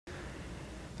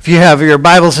If you have your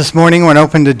Bibles this morning, we're going to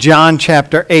open to John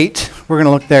chapter 8. We're going to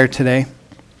look there today.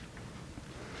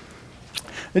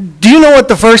 Do you know what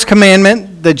the first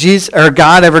commandment that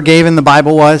God ever gave in the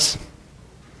Bible was?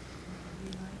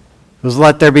 It was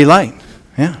let there be light.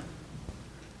 Yeah.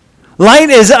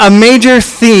 Light is a major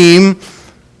theme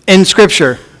in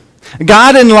Scripture.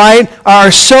 God and light are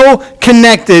so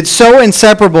connected, so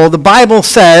inseparable. The Bible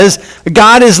says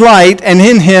God is light, and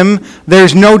in him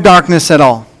there's no darkness at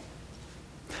all.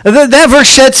 That verse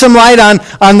sheds some light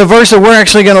on the verse that we're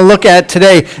actually going to look at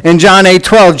today in John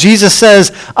 8:12. Jesus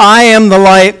says, I am the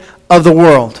light of the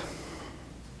world.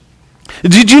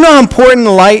 Did you know how important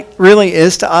light really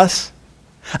is to us?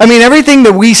 I mean, everything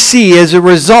that we see is a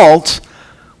result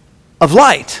of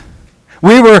light.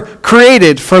 We were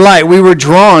created for light. We were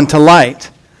drawn to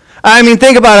light. I mean,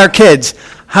 think about our kids.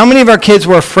 How many of our kids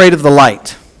were afraid of the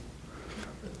light?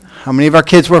 How many of our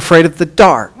kids were afraid of the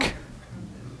dark?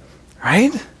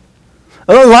 Right?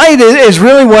 Light is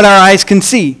really what our eyes can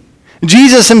see.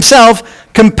 Jesus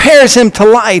himself compares him to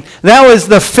light. That was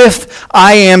the fifth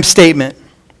I am statement.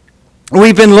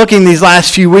 We've been looking these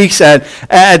last few weeks at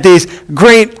these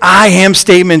great I am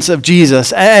statements of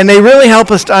Jesus, and they really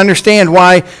help us to understand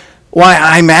why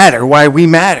I matter, why we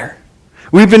matter.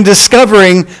 We've been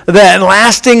discovering that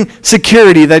lasting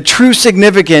security, that true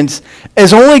significance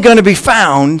is only going to be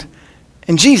found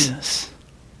in Jesus.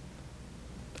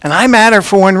 And I matter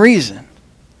for one reason,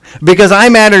 because I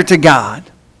matter to God.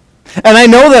 And I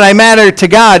know that I matter to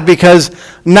God because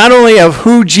not only of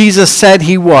who Jesus said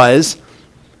he was,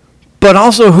 but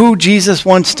also who Jesus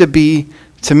wants to be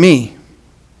to me.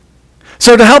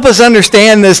 So to help us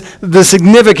understand the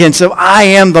significance of I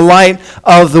am the light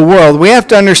of the world, we have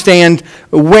to understand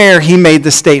where he made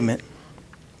the statement.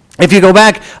 If you go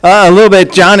back a little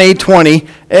bit, John 8:20,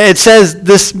 it says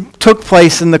this took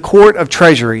place in the court of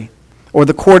treasury, or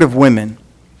the court of women.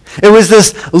 It was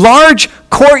this large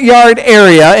courtyard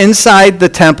area inside the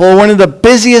temple, one of the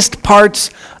busiest parts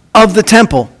of the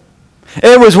temple.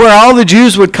 It was where all the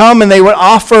Jews would come and they would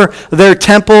offer their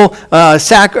temple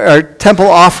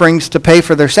offerings to pay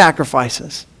for their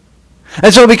sacrifices.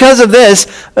 And so because of this,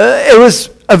 it was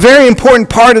a very important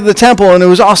part of the temple, and it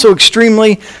was also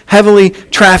extremely heavily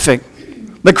trafficked.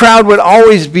 The crowd would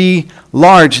always be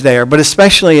large there, but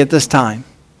especially at this time.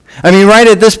 I mean, right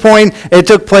at this point, it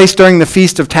took place during the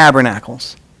Feast of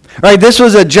Tabernacles. Right, this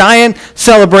was a giant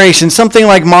celebration, something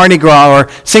like Mardi Gras or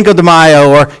Cinco de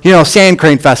Mayo or, Sand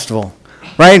Crane Festival.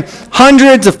 Right?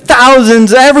 Hundreds of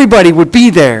thousands, everybody would be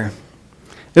there.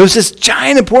 It was this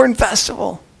giant important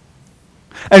festival.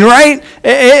 And right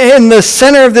in the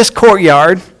center of this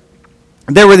courtyard,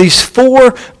 there were these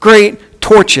four great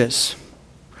torches.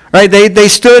 Right? They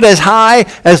stood as high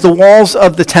as the walls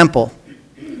of the temple.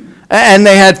 And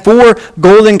they had four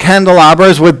golden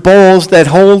candelabras with bowls that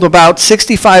hold about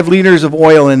 65 liters of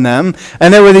oil in them.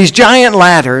 And there were these giant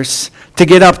ladders to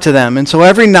get up to them. And so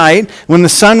every night, when the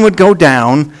sun would go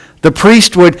down, the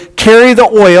priest would carry the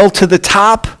oil to the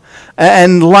top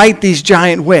and light these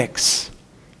giant wicks.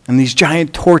 And these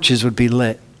giant torches would be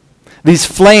lit. These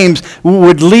flames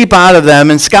would leap out of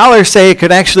them, and scholars say it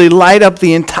could actually light up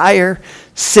the entire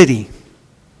city.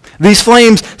 These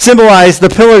flames symbolize the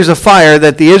pillars of fire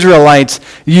that the Israelites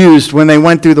used when they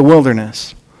went through the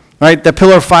wilderness. Right? The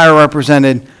pillar of fire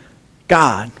represented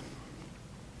God.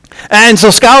 And so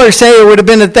scholars say it would have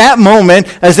been at that moment,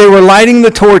 as they were lighting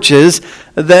the torches,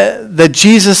 that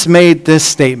Jesus made this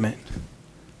statement.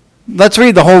 Let's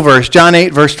read the whole verse, John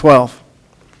 8, verse 12.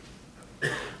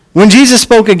 When Jesus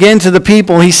spoke again to the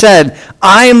people, he said,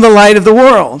 I am the light of the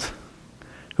world.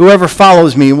 Whoever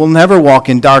follows me will never walk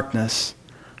in darkness,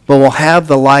 but will have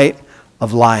the light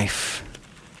of life.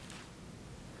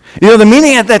 The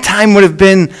meaning at that time would have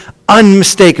been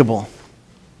unmistakable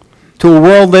to a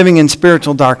world living in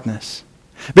spiritual darkness.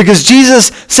 Because Jesus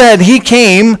said he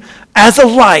came as a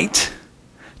light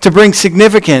to bring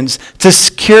significance, to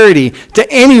security, to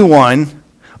anyone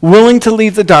willing to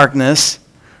leave the darkness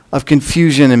of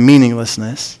confusion and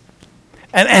meaninglessness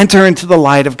and enter into the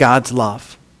light of God's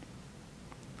love.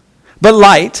 But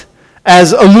light,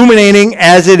 as illuminating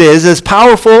as it is, as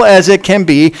powerful as it can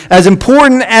be, as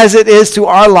important as it is to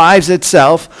our lives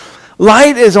itself,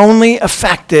 light is only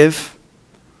effective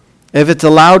if it's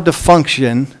allowed to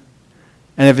function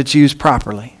and if it's used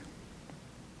properly.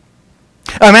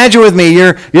 Imagine with me,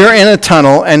 you're in a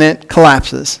tunnel and it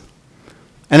collapses.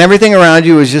 And everything around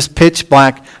you is just pitch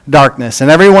black darkness.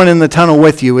 And everyone in the tunnel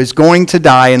with you is going to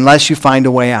die unless you find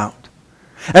a way out.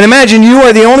 And imagine you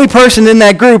are the only person in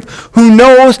that group who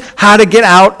knows how to get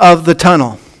out of the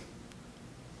tunnel.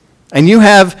 And you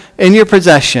have in your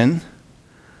possession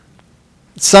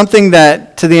something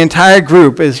that to the entire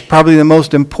group is probably the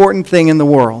most important thing in the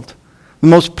world, the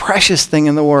most precious thing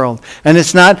in the world. And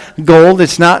it's not gold,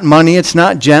 it's not money, it's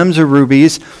not gems or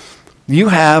rubies. You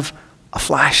have a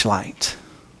flashlight.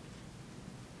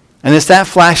 And it's that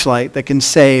flashlight that can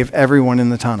save everyone in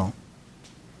the tunnel.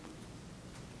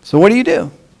 So what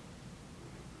do?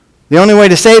 The only way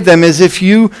to save them is if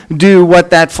you do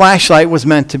what that flashlight was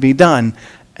meant to be done,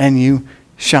 and you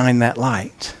shine that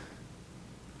light.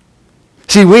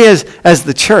 See, we as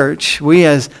the church, we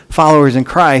as followers in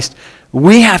Christ,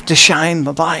 we have to shine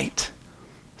the light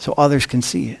so others can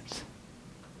see it.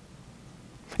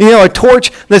 You know, a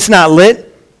torch that's not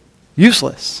lit,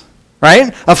 useless,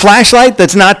 right? A flashlight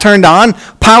that's not turned on,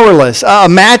 powerless. A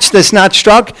match that's not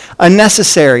struck,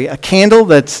 unnecessary. A candle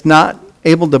that's not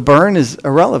able to burn is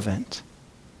irrelevant.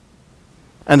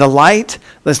 And a light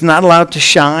that's not allowed to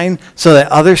shine so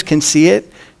that others can see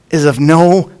it is of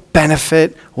no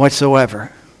benefit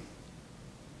whatsoever.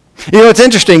 You know, it's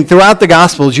interesting. Throughout the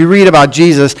Gospels, you read about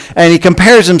Jesus, and he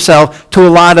compares himself to a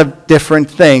lot of different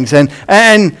things. And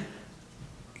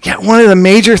yeah, one of the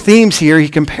major themes here he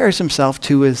compares himself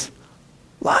to is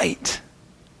light.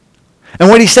 And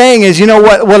what he's saying is, you know,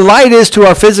 what light is to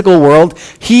our physical world,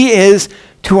 he is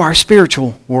to our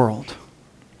spiritual world.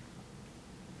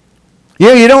 You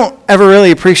know, you don't ever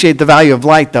really appreciate the value of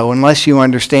light, though, unless you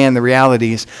understand the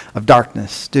realities of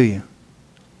darkness, do you?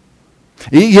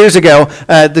 Years ago,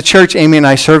 the church Amy and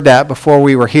I served at before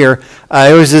we were here,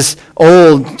 it was this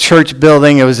old church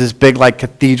building. It was this big, like,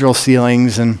 cathedral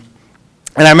ceilings. And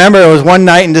I remember it was one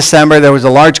night in December, there was a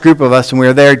large group of us, and we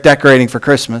were there decorating for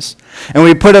Christmas. And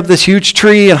we put up this huge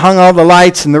tree and hung all the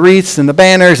lights and the wreaths and the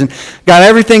banners and got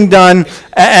everything done.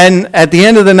 And at the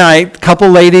end of the night, a couple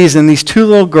ladies and these two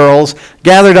little girls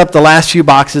gathered up the last few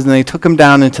boxes, and they took them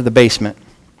down into the basement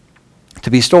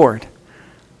to be stored.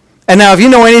 And now, if you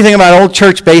know anything about old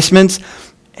church basements,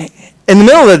 in the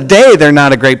middle of the day, they're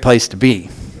not a great place to be.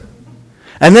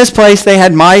 And this place, they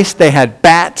had mice, they had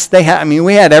bats,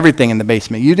 we had everything in the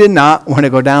basement. You did not want to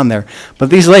go down there.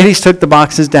 But these ladies took the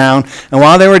boxes down, and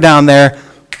while they were down there,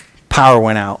 power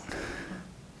went out.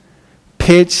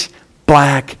 Pitch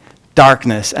black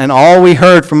darkness. And all we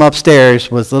heard from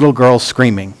upstairs was little girls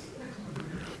screaming.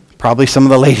 Probably some of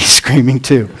the ladies screaming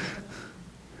too.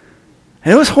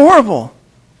 And it was horrible.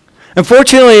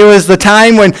 Unfortunately, it was the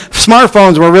time when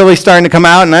smartphones were really starting to come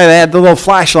out, and they had the little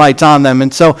flashlights on them.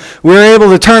 And so we were able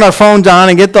to turn our phones on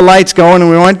and get the lights going,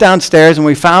 and we went downstairs, and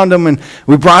we found them, and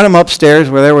we brought them upstairs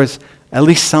where there was at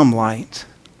least some light.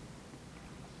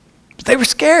 But they were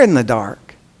scared in the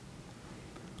dark.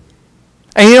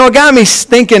 And you know, it got me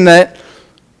thinking that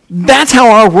that's how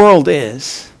our world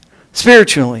is,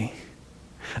 spiritually.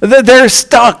 They're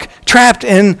stuck, trapped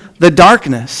in the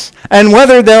darkness. And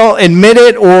whether they'll admit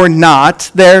it or not,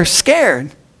 they're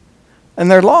scared. And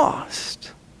they're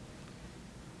lost.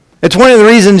 It's one of the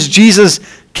reasons Jesus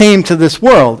came to this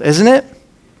world, isn't it?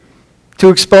 To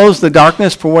expose the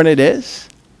darkness for what it is.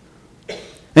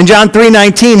 In John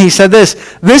 3:19, he said this,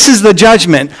 "This is the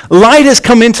judgment. Light has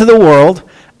come into the world,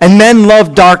 and men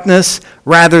love darkness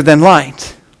rather than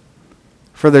light,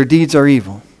 for their deeds are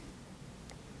evil."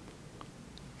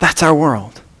 That's our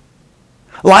world.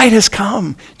 Light has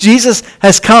come. Jesus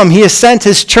has come. He has sent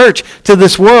his church to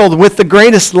this world with the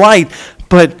greatest light.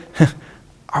 But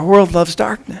our world loves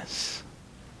darkness.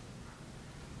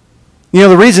 You know,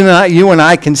 the reason that you and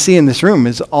I can see in this room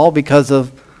is all because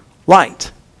of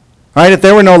light. Right? If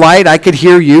there were no light, I could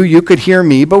hear you, you could hear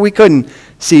me, but we couldn't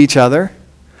see each other.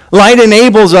 Light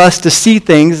enables us to see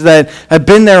things that have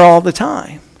been there all the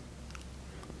time.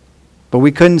 But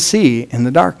we couldn't see in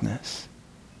the darkness.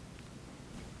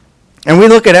 And we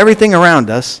look at everything around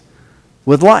us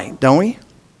with light, don't we?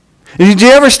 Did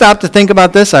you ever stop to think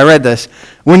about this? I read this.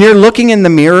 When you're looking in the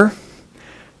mirror,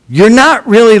 you're not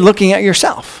really looking at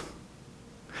yourself.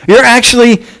 You're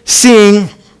actually seeing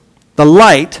the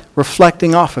light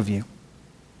reflecting off of you.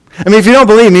 I mean, if you don't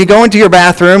believe me, go into your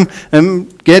bathroom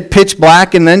and get pitch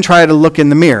black and then try to look in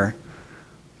the mirror.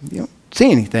 You don't see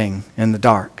anything in the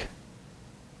dark.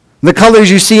 The colors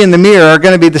you see in the mirror are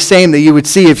going to be the same that you would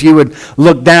see if you would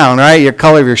look down, right? Your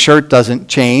color of your shirt doesn't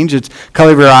change. It's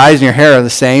color of your eyes and your hair are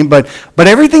the same. But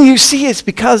everything you see is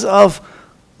because of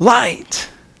light.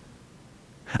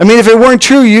 I mean, if it weren't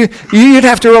true, you'd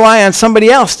have to rely on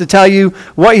somebody else to tell you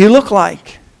what you look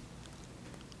like.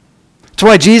 That's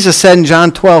why Jesus said in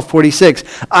John 12:46,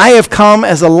 "I have come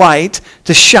as a light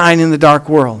to shine in the dark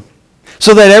world,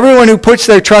 so that everyone who puts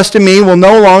their trust in me will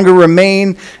no longer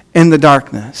remain in the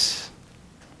darkness."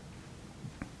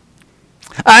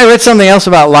 I read something else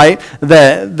about light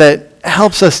that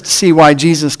helps us to see why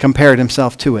Jesus compared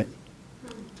himself to it.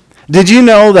 Did you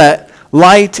know that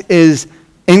light is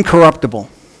incorruptible?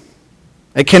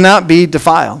 It cannot be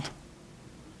defiled.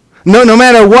 No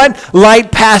matter what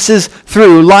light passes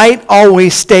through, light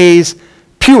always stays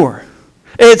pure.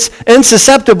 It's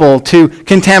insusceptible to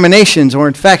contaminations or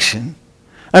infection.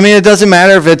 I mean, it doesn't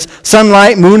matter if it's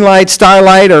sunlight, moonlight,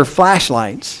 starlight, or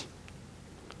flashlights.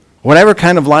 Whatever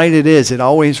kind of light it is, it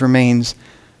always remains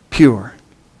pure.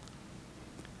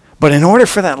 But in order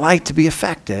for that light to be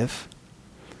effective,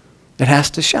 it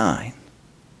has to shine.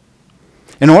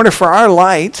 In order for our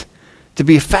light to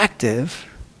be effective,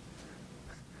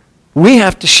 we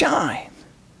have to shine.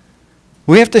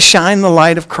 We have to shine the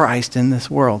light of Christ in this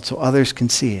world so others can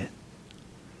see it.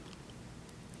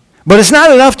 But it's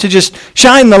not enough to just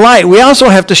shine the light. We also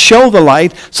have to show the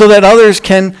light so that others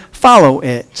can follow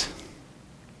it.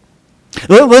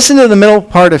 Listen to the middle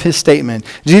part of his statement.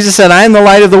 Jesus said, I am the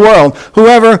light of the world.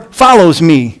 Whoever follows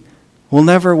me will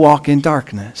never walk in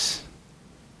darkness.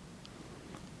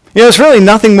 You know, there's really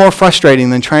nothing more frustrating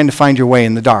than trying to find your way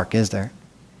in the dark, is there?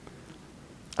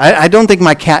 I don't think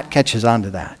my cat catches on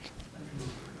to that.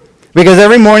 Because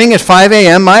every morning at 5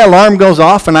 a.m., my alarm goes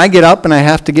off, and I get up, and I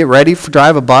have to get ready to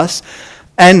drive a bus.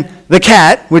 And the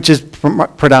cat, which is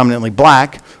predominantly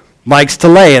black, likes to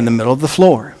lay in the middle of the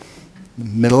floor, in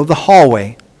the middle of the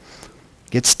hallway,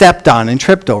 get stepped on and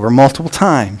tripped over multiple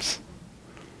times.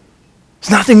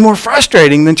 There's nothing more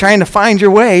frustrating than trying to find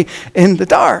your way in the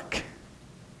dark.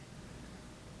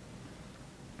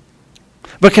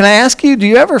 But can I ask you, do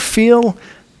you ever feel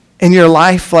in your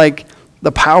life like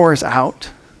the power's out?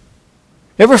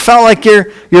 You ever felt like you're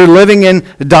living in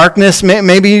darkness?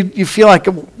 Maybe you feel like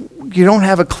you don't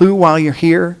have a clue while you're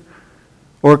here,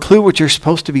 or a clue what you're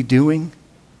supposed to be doing.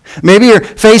 Maybe you're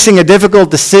facing a difficult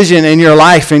decision in your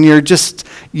life and you're just,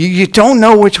 you don't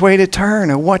know which way to turn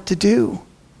or what to do.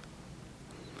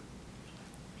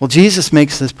 Well, Jesus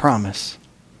makes this promise.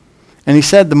 And he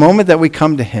said the moment that we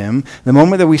come to him, the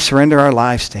moment that we surrender our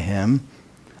lives to him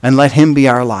and let him be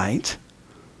our light,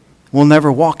 we'll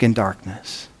never walk in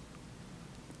darkness.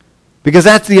 Because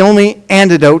that's the only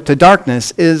antidote to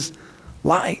darkness is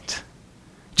light.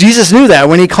 Jesus knew that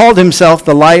when he called himself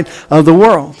the light of the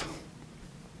world.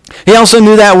 He also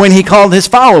knew that when he called his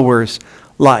followers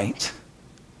light.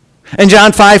 In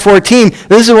John 5:14,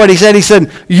 this is what he said. He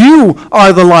said, you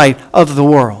are the light of the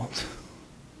world,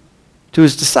 to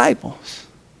his disciples.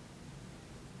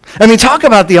 I mean, talk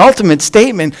about the ultimate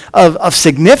statement of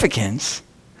significance.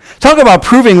 Talk about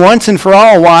proving once and for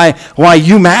all why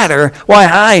you matter, why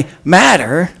I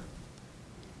matter.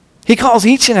 He calls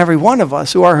each and every one of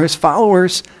us who are his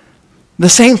followers the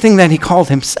same thing that he called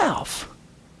himself,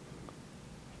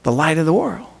 the light of the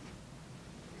world.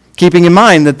 Keeping in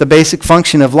mind that the basic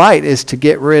function of light is to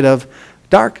get rid of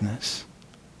darkness.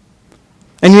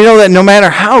 And you know that no matter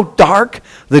how dark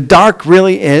the dark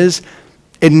really is,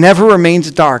 it never remains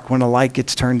dark when a light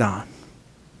gets turned on.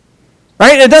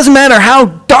 Right? It doesn't matter how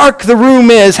dark the room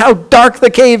is, how dark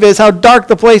the cave is, how dark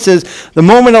the place is. The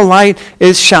moment a light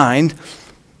is shined,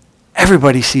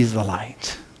 everybody sees the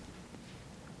light.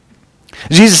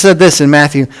 Jesus said this in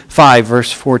Matthew 5,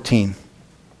 verse 14.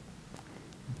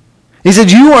 He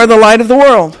said, you are the light of the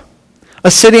world.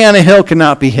 A city on a hill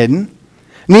cannot be hidden.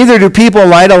 Neither do people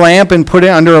light a lamp and put it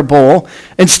under a bowl.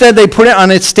 Instead, they put it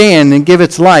on its stand and give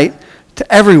its light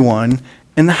to everyone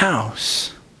in the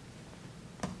house.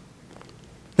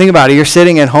 Think about it. You're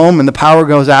sitting at home and the power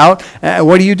goes out.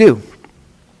 What do?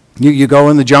 You go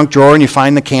in the junk drawer and you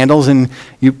find the candles and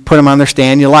you put them on their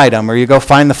stand, you light them. Or you go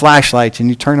find the flashlights and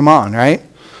you turn them on, right?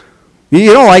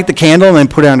 You don't light the candle and then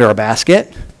put it under a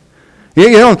basket. You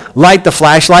don't light the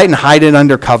flashlight and hide it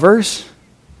under covers.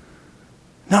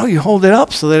 No, you hold it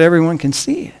up so that everyone can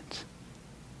see it.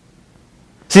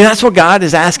 See, that's what God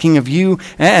is asking of you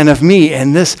and of me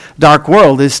in this dark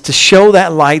world, is to show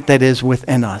that light that is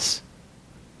within us.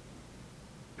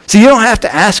 See, you don't have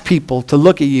to ask people to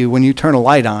look at you when you turn a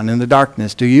light on in the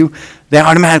darkness, do you? They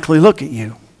automatically look at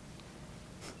you.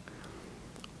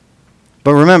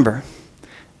 But remember,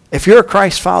 if you're a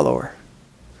Christ follower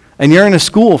and you're in a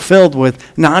school filled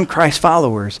with non-Christ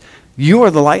followers, you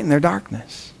are the light in their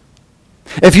darkness.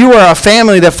 If you are a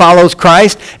family that follows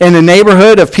Christ in a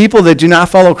neighborhood of people that do not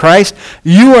follow Christ,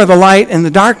 you are the light in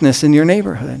the darkness in your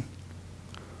neighborhood.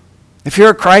 If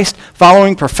you're a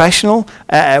Christ-following professional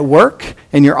at work,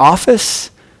 in your office,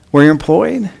 where you're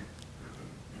employed,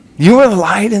 you are the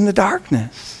light in the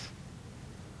darkness.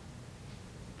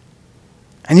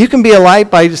 And you can be a light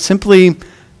by just simply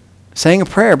saying a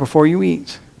prayer before you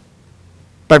eat,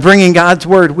 by bringing God's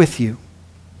word with you,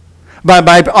 by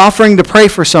offering to pray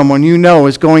for someone you know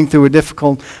is going through a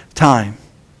difficult time.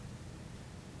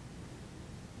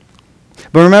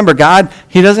 But remember, God,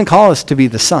 he doesn't call us to be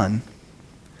the sun.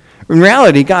 In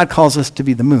reality, God calls us to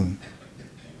be the moon.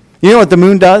 You know what the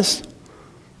moon does?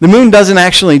 The moon doesn't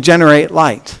actually generate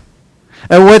light.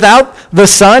 And without the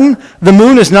sun, the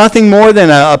moon is nothing more than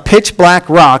a pitch black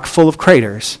rock full of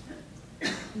craters.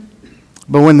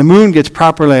 But when the moon gets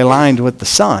properly aligned with the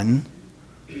sun,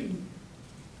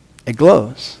 it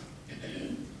glows.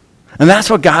 And that's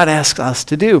what God asks us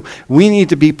to do. We need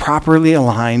to be properly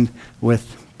aligned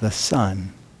with the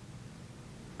sun.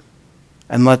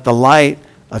 And let the light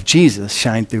of Jesus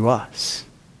shine through us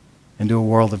into a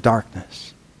world of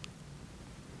darkness.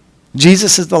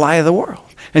 Jesus is the light of the world.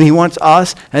 And he wants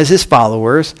us, as his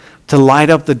followers, to light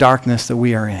up the darkness that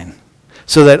we are in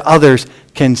so that others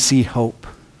can see hope,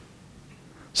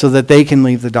 so that they can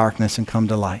leave the darkness and come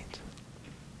to light.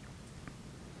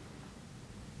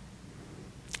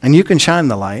 And you can shine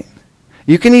the light.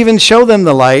 You can even show them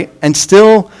the light and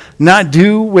still not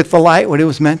do with the light what it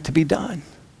was meant to be done.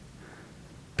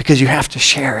 Because you have to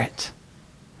share it.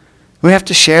 We have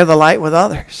to share the light with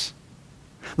others.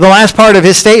 The last part of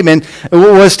his statement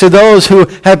was to those who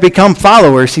have become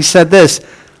followers. He said this,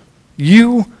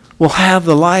 "You will have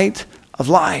the light of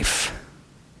life."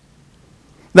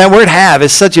 That word "have"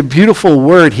 is such a beautiful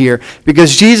word here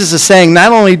because Jesus is saying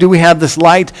not only do we have this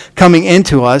light coming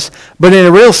into us, but in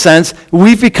a real sense,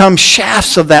 we've become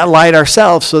shafts of that light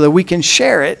ourselves so that we can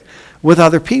share it with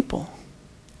other people.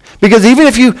 Because even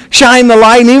if you shine the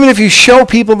light and even if you show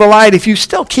people the light, if you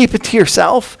still keep it to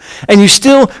yourself and you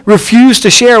still refuse to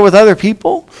share with other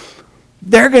people,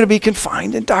 they're going to be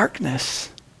confined in darkness.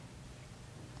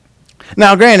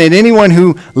 Now, granted, anyone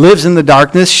who lives in the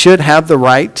darkness should have the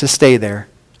right to stay there.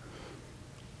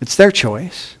 It's their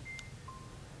choice.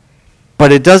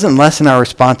 But it doesn't lessen our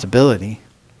responsibility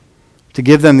to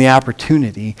give them the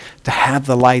opportunity to have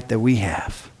the light that we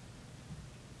have.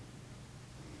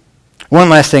 One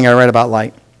last thing I read about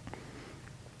light.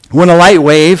 When a light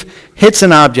wave hits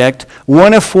an object,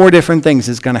 one of four different things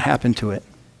is going to happen to it.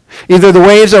 Either the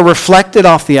waves are reflected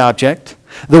off the object,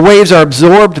 the waves are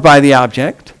absorbed by the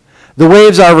object, the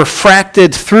waves are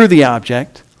refracted through the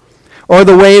object, or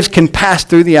the waves can pass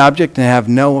through the object and have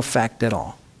no effect at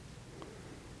all.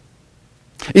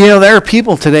 You know, there are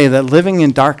people today that are living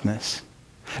in darkness.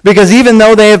 Because even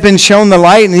though they have been shown the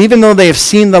light, and even though they have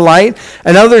seen the light,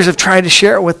 and others have tried to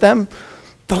share it with them,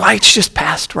 the light's just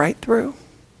passed right through.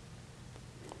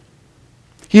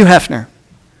 Hugh Hefner,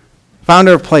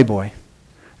 founder of Playboy.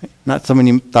 Not someone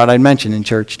you thought I'd mention in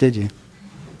church, did you?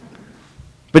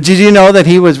 But did you know that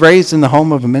he was raised in the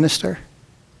home of a minister?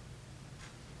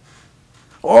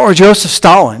 Or Joseph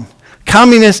Stalin,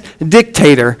 communist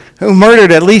dictator who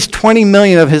murdered at least 20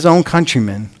 million of his own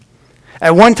countrymen.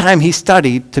 At one time, he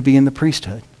studied to be in the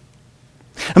priesthood.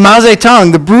 And Mao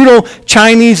Zedong, the brutal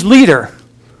Chinese leader,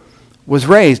 was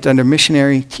raised under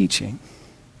missionary teaching.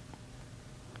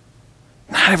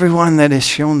 Not everyone that is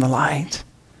shown the light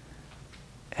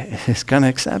is going to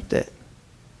accept it.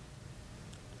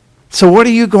 So what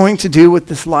are you going to do with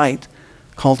this light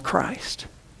called Christ?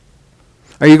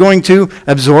 Are you going to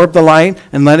absorb the light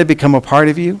and let it become a part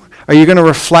of you? Are you going to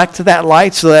reflect that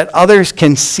light so that others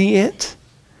can see it?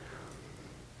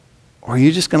 Or are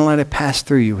you just going to let it pass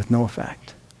through you with no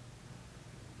effect?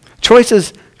 Choice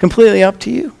is completely up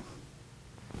to you.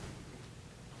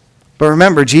 But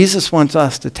remember, Jesus wants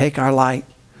us to take our light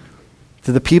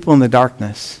to the people in the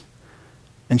darkness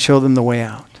and show them the way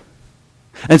out.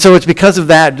 And so it's because of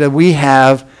that that we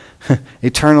have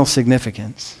eternal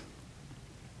significance.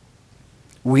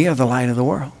 We are the light of the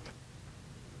world.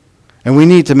 And we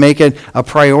need to make it a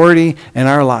priority in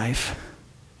our life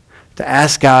to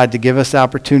ask God to give us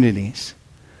opportunities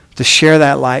to share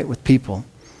that light with people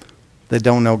that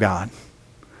don't know God,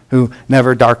 who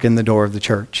never darken the door of the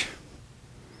church.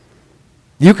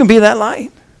 You can be that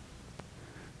light.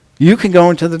 You can go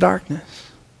into the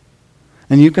darkness.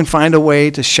 And you can find a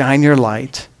way to shine your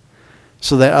light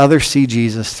so that others see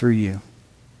Jesus through you.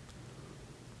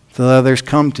 So that others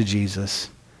come to Jesus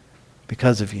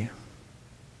because of you.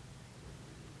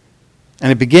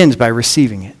 And it begins by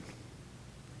receiving it.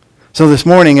 So this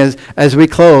morning, as we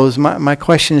close, my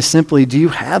question is simply, do you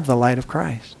have the light of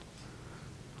Christ?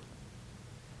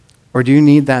 Or do you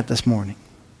need that this morning?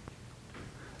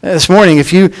 This morning,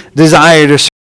 if you desire to